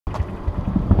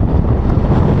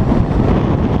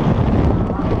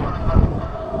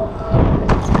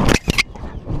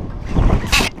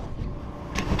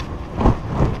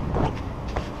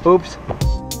Oops.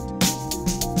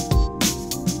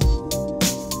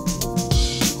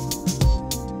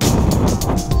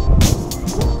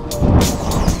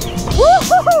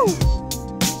 Woo-hoo-hoo!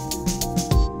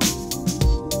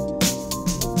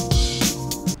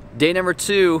 Day number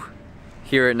 2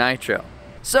 here at Nitro.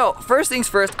 So first things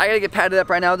first, I gotta get padded up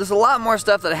right now. There's a lot more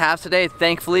stuff that I have today,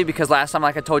 thankfully, because last time,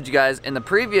 like I told you guys in the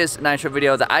previous Nitro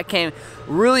video, that I came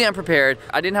really unprepared.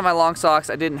 I didn't have my long socks,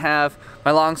 I didn't have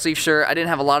my long sleeve shirt, I didn't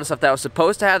have a lot of stuff that I was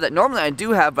supposed to have that normally I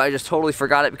do have, but I just totally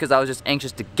forgot it because I was just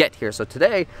anxious to get here. So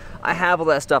today, I have all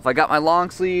that stuff. I got my long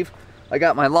sleeve, I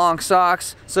got my long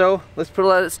socks, so let's put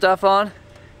all that stuff on.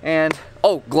 And,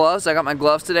 oh, gloves, I got my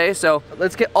gloves today, so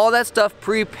let's get all that stuff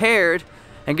prepared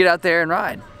and get out there and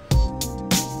ride.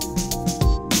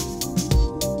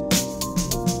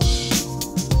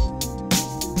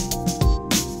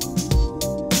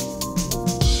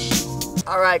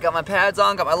 Alright, got my pads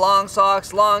on, got my long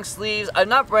socks, long sleeves. I'm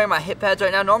not wearing my hip pads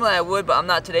right now. Normally I would, but I'm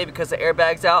not today because the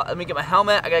airbag's out. Let me get my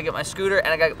helmet, I gotta get my scooter, and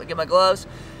I gotta get my gloves,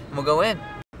 and we'll go in.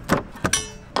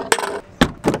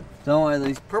 Don't worry,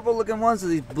 these purple looking ones or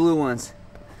these blue ones?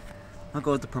 I'll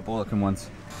go with the purple looking ones.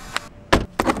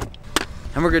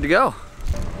 And we're good to go.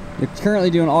 They're currently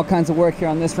doing all kinds of work here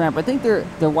on this ramp. I think they're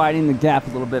widening the gap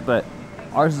a little bit, but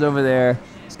ours is over there.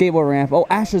 Skateboard ramp. Oh,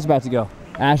 Asher's about to go.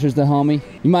 Asher's the homie.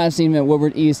 You might have seen him at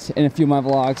Woodward East in a few of my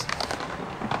vlogs.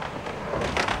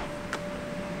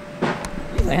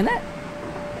 You land that?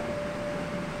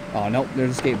 Oh, nope,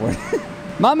 there's a skateboard.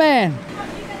 My man!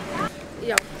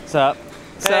 Yo. What's up?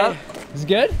 What's up? Is it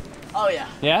good? Oh yeah.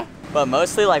 Yeah? But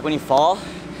mostly like when you fall,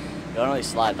 you don't really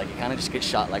slide. Like you kind of just get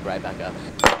shot like right back up.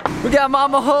 We got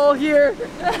Mama Hole here.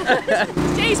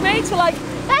 Jay's mates were like,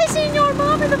 I seen your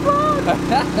mom in the vlog.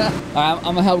 I'm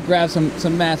gonna help grab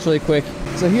some mats really quick.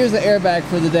 So here's the airbag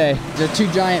for the day. There are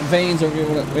 2 giant veins, or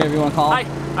whatever you want to call them.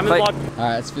 Hi, I'm in the vlog. All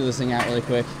right, let's feel this thing out really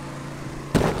quick.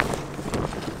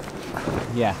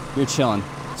 Yeah, you're chilling.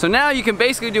 So now you can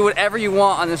basically do whatever you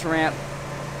want on this ramp,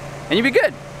 and you'll be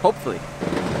good, hopefully.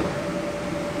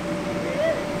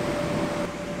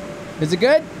 Is it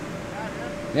good?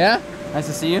 Yeah? Nice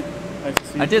to see you. Nice to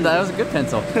see you. I did that. That was a good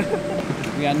pencil.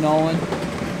 We got Nolan.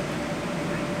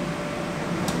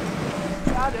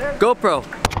 GoPro.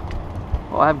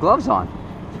 Oh, I have gloves on.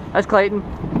 That's Clayton.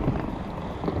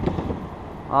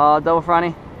 Double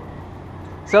fronty.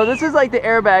 So this is like the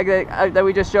airbag that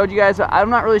we just showed you guys. I'm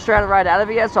not really sure how to ride out of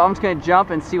it yet, so I'm just gonna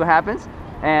jump and see what happens.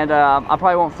 And I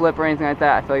probably won't flip or anything like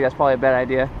that. I feel like that's probably a bad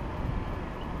idea.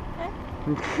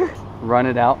 Run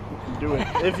it out. Do it.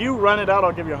 If you run it out,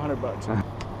 I'll give you $100. All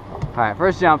right,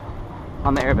 first jump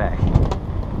on the airbag.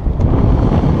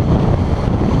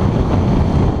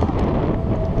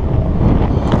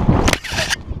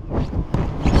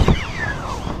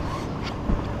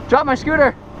 Drop my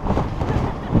scooter.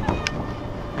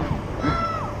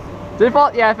 Did it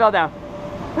fall? Yeah, I fell down.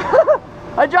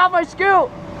 I dropped my scoot.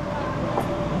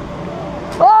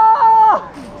 Oh!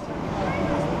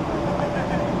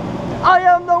 I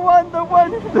am the one.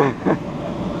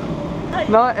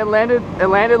 No, it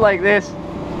landed like this.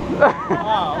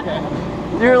 Oh, okay.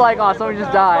 You were like, oh, somebody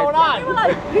just died. What's going on? You were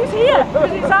like, who's here?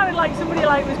 Because it sounded like somebody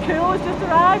like was cool, has just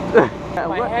arrived.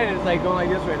 My head is like going like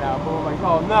this right now. But I'm like,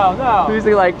 oh no.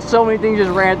 Usually, like, so many things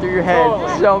just ran through your head.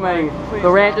 Totally. So many. Please The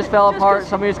ramp no. just fell apart.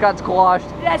 Somebody just got squashed.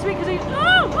 Yeah, it's because he's,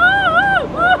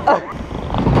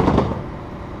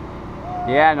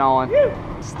 Yeah, Nolan.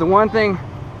 It's the one thing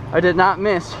I did not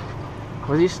miss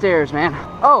was these stairs, man.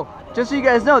 Oh, just so you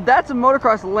guys know, that's a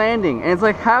motocross landing, and it's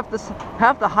like half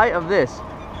the height of this.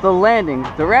 The landing.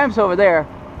 The ramp's over there.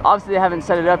 Obviously, they haven't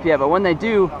set it up yet, but when they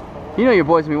do, you know your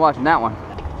boys will be watching that one.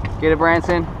 Get it,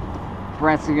 Branson.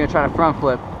 Branson's gonna try to front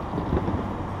flip.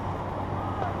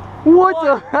 What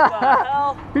the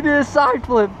hell? He did a side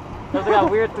flip. That was like a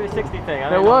weird 360 thing.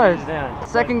 It was.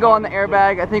 Second go on the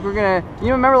airbag. I think we're gonna,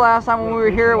 you remember last time when we were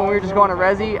here, when we were just going to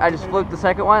Resi, I just flipped the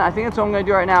second one. I think that's what I'm gonna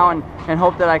do right now and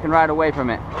hope that I can ride away from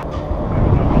it.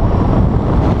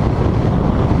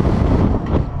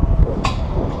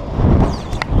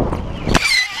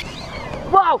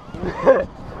 Whoa!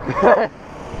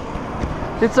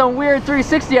 Did some weird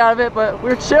 360 out of it, but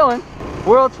we're chilling.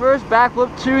 World's first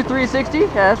backflip 360. Yeah,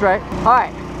 that's right. All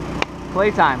right,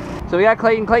 playtime. So we got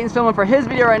Clayton. Clayton's filming for his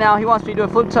video right now. He wants me to do a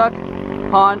flip tuck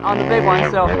on the big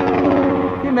one. So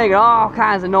he's making all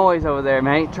kinds of noise over there,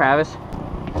 mate, Travis.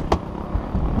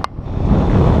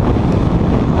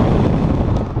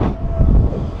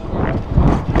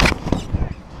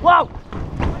 Whoa!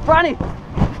 Fronty!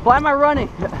 Why am I running?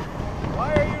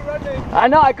 Why are you running? I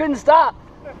know, I couldn't stop.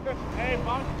 Hey,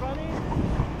 bounce funny.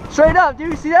 Straight up,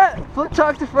 dude, you see that? Flip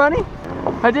tuck to Fronty.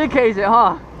 I did case it,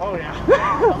 huh? Oh yeah.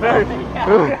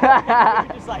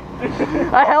 Just like,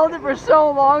 I held it for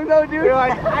so long though, dude. You're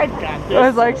like, I got this. I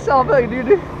was like, so big,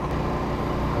 dude.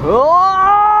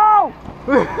 Oh!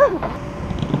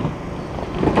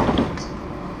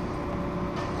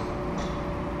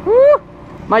 Woo!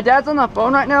 My dad's on the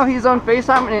phone right now. He's on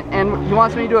FaceTime and he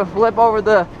wants me to do a flip over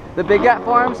the big gap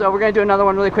for him. So we're gonna do another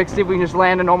one really quick, see if we can just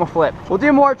land a normal flip. We'll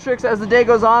do more tricks as the day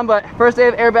goes on, but first day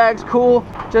of airbags, cool.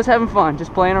 Just having fun,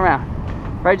 just playing around.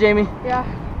 Right, Jamie? Yeah.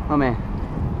 Oh man.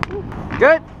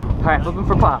 Good? All right, flipping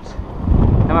for Pops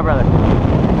and my brother.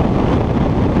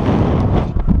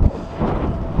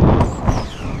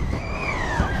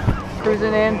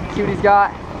 Cruising in, see what he's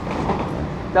got.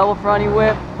 Double fronty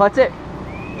whip, that's it.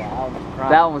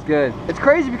 That one was good. It's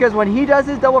crazy because when he does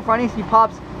his double fronties, he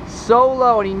pops so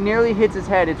low and he nearly hits his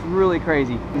head. It's really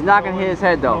crazy. He's not gonna hit his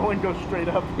head though. No one goes straight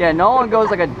up. Yeah, no one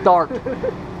goes like a dart.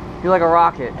 You're like a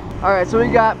rocket. All right, so we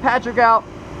got Patrick out.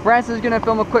 Branson's gonna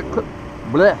film a quick clip.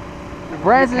 Bleh.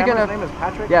 Branson's gonna. His name is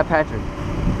Patrick? Yeah, Patrick.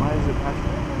 Why is it Patrick?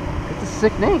 It's a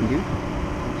sick name, dude.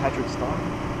 Patrick Star?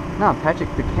 No,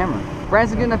 Patrick the camera.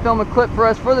 Branson's gonna film a clip for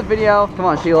us for the video. Come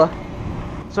on, Sheila.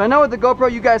 So I know with the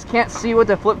GoPro you guys can't see what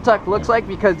the flip tuck looks like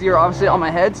because you're obviously on my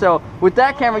head. So with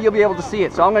that camera you'll be able to see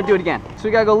it. So I'm gonna do it again. So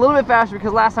we gotta go a little bit faster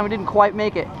because last time we didn't quite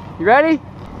make it. You ready?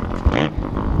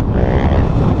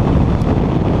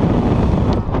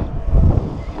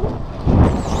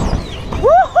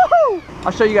 Woohoo!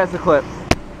 I'll show you guys the clip.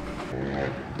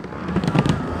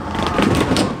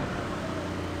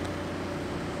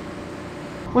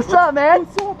 What's up, man?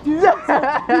 What's up, dude?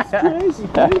 It's crazy,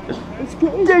 dude. It's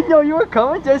crazy. Didn't know you were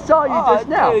coming. Just saw you just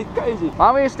now. It's crazy.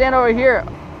 Why don't we stand over here?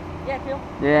 Yeah, Phil.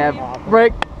 Yeah,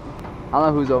 break. I don't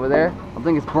know who's over there. I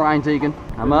think it's Brian Tegan.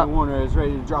 I'm up. Warner is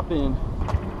ready to drop in.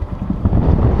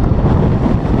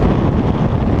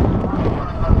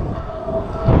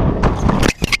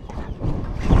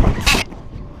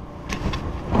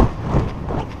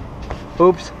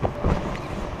 Oops.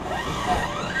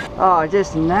 Oh,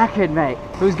 just knackered, mate.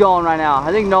 Who's going right now?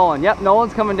 I think Nolan. Yep,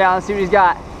 Nolan's coming down. Let's see what he's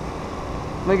got.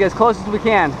 I'm gonna get as close as we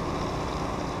can.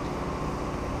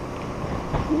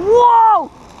 Whoa!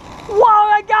 Whoa,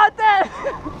 I got that!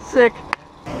 Sick.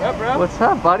 What's up, bro? What's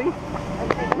up, buddy?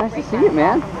 Nice to see you,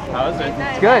 man. How is it?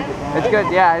 It's good. It's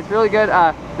good. Yeah, it's really good.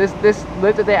 This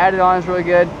lift that they added on is really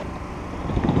good.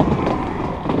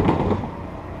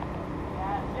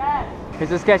 Here's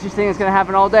the sketchiest thing that's gonna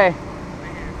happen all day.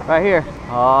 Right here.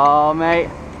 Oh, mate.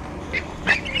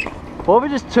 What if we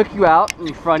just took you out and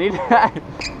you fronted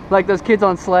like those kids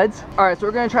on sleds? All right, so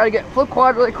we're gonna try to get flip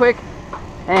quad really quick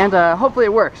and hopefully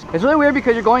it works. It's really weird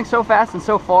because you're going so fast and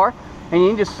so far and you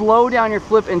need to slow down your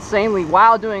flip insanely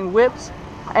while doing whips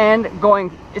and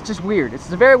going. It's just weird.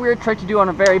 It's a very weird trick to do on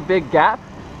a very big gap,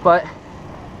 but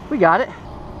we got it.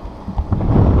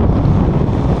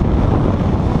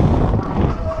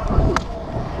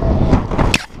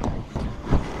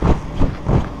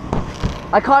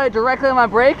 I caught it directly on my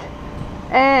brake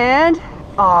and,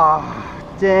 oh,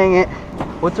 dang it.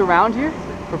 What's around here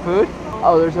for food?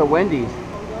 Oh, there's a Wendy's.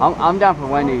 I'm down for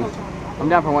Wendy's. I'm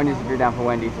down for Wendy's if you're down for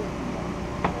Wendy's.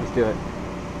 Let's do it.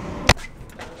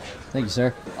 Thank you,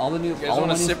 sir. All the new. You guys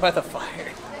want to sit by the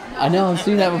fire? I know, I've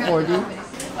seen that before, dude.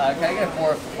 Can I get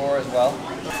a 4 as well?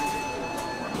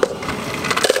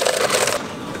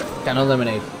 Got no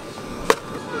lemonade.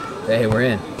 Hey, we're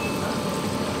in.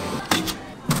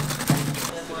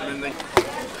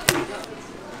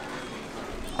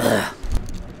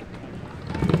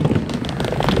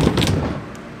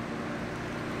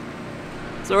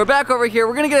 So we're back over here.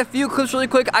 We're gonna get a few clips really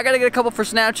quick. I gotta get a couple for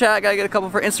Snapchat. I gotta get a couple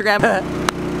for Instagram.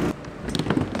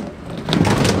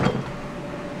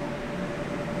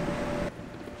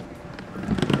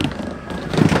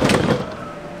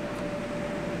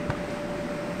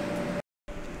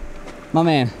 My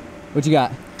man, what you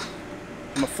got?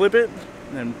 I'm gonna flip it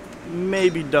and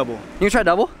maybe double. You gonna try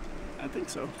double? I think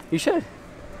so. You should.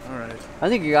 All right. I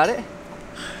think you got it.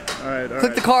 All right.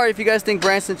 Click the card if you guys think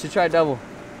Branson should try double.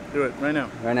 Do it right now.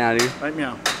 Right now, dude. Right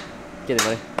meow. Get it,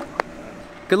 buddy.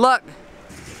 Good luck.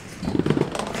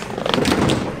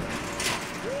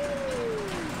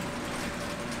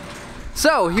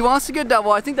 So he wants to get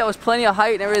double. I think that was plenty of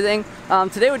height and everything.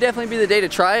 Today would definitely be the day to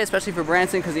try it, especially for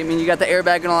Branson, because I mean you got the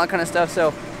airbag and all that kind of stuff.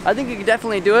 So I think you could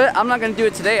definitely do it. I'm not going to do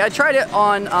it today. I tried it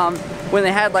on when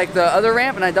they had like the other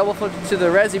ramp, and I double flipped to the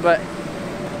resi, but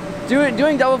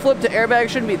doing double flip to airbag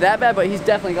shouldn't be that bad. But he's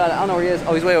definitely got it. I don't know where he is.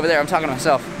 Oh, he's way over there. I'm talking to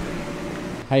myself.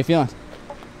 How you feeling?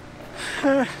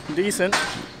 Decent.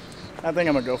 I think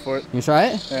I'm gonna go for it. You try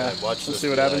it? Yeah. Let's see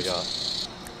what happens.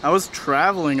 I was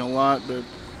traveling a lot, but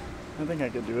I think I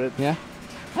could do it. Yeah.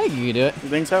 I think you can do it. You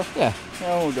think so? Yeah.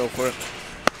 Yeah, we'll go for it.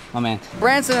 Oh man.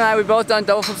 Branson and I, we've both done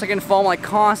double flips like in foam like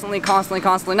constantly.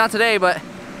 Not today, but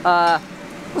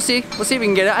we'll see. We'll see if we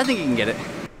can get it. I think you can get it.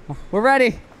 We're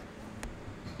ready.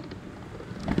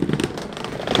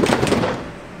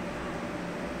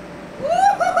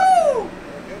 Woo-hoo-hoo!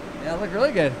 Yeah, look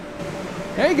really good.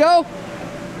 There you go.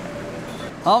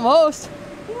 Almost.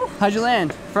 How'd you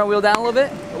land? Front wheel down a little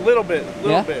bit? A little bit,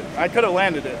 Yeah? bit. I could have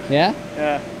landed it. Yeah?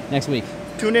 Yeah. Next week.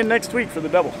 Tune in next week for the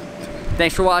double.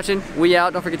 Thanks for watching. We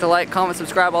out. Don't forget to like, comment,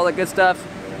 subscribe, all that good stuff.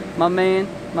 My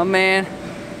man.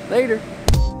 Later.